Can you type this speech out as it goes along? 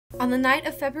On the night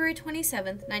of February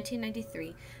 27,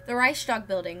 1993, the Reichstag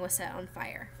building was set on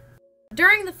fire.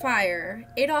 During the fire,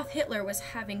 Adolf Hitler was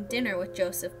having dinner with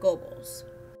Joseph Goebbels.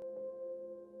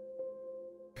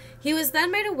 He was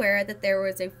then made aware that there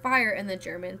was a fire in the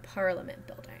German parliament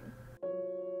building.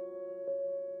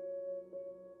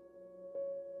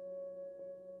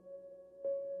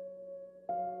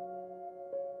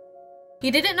 He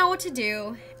didn't know what to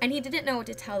do, and he didn't know what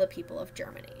to tell the people of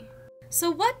Germany. So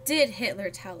what did Hitler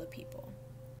tell the people?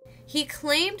 He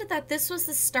claimed that this was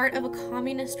the start of a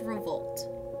communist revolt.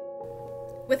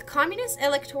 With communist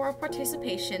electoral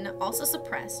participation also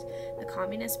suppressed, the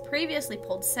communists previously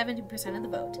polled 70% of the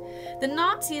vote, the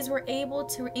Nazis were able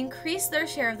to increase their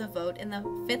share of the vote in the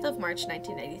 5th of March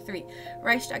 1993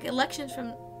 Reichstag elections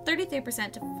from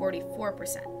 33% to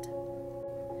 44%.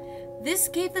 This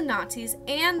gave the Nazis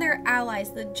and their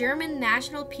allies, the German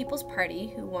National People's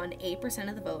Party, who won 8%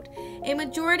 of the vote, a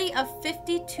majority of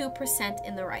 52%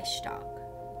 in the Reichstag.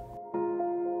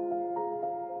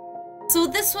 So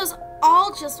this was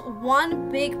all just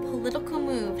one big political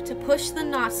move to push the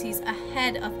Nazis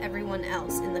ahead of everyone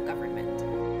else in the government.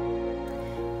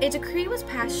 A decree was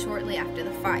passed shortly after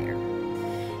the fire.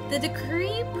 The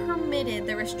decree permitted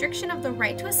the restriction of the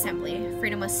right to assembly,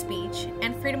 freedom of speech,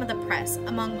 and freedom of the press,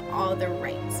 among all other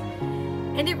rights,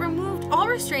 and it removed all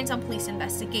restraints on police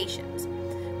investigations.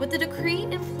 With the decree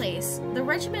in place, the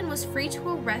regime was free to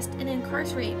arrest and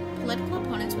incarcerate political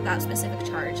opponents without specific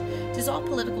charge, dissolve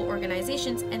political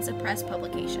organizations, and suppress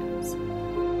publications.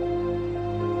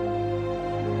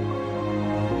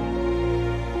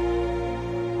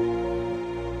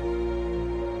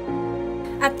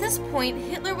 At this point,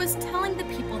 Hitler was telling the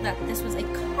people that this was a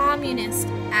communist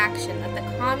action, that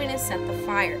the communists set the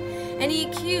fire, and he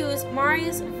accused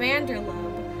Marius van der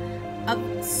Lubbe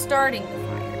of starting the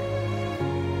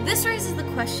fire. This raises the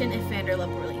question if van der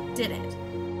Lubbe really did it.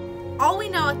 All we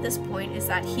know at this point is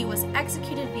that he was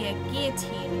executed via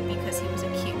guillotine because he was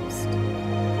accused.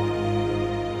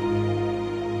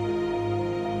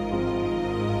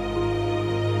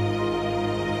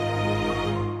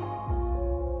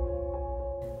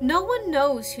 No one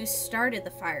knows who started the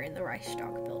fire in the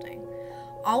Reichstag building.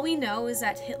 All we know is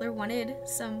that Hitler wanted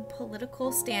some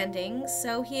political standing,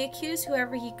 so he accused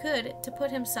whoever he could to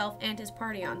put himself and his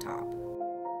party on top.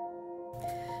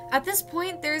 At this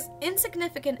point, there's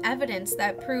insignificant evidence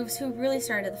that proves who really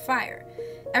started the fire.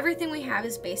 Everything we have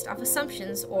is based off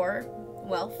assumptions or,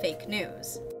 well, fake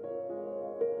news.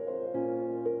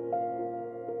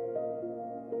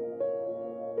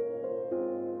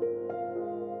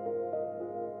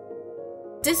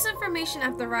 Disinformation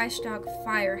after the Reichstag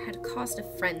fire had caused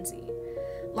a frenzy.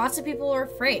 Lots of people were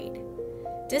afraid.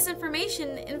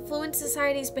 Disinformation influenced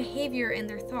society's behavior and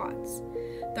their thoughts.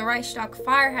 The Reichstag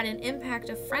fire had an impact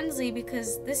of frenzy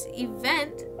because this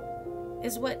event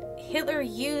is what Hitler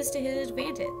used to his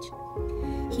advantage.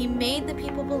 He made the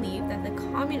people believe that the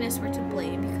communists were to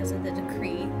blame because of the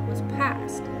decree was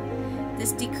passed.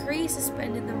 This decree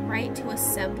suspended the right to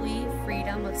assembly,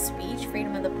 freedom of speech,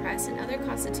 freedom of the press, and other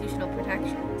constitutional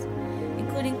protections,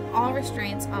 including all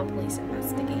restraints on police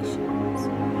investigations.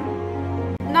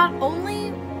 Not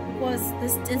only was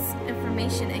this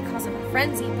disinformation a cause of a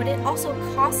frenzy, but it also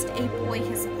cost a boy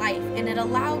his life, and it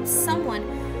allowed someone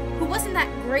who wasn't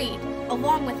that great,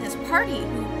 along with his party,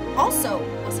 who also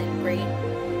wasn't great,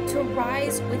 to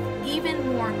rise with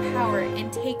even more power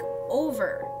and take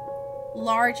over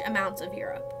large amounts of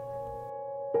Europe.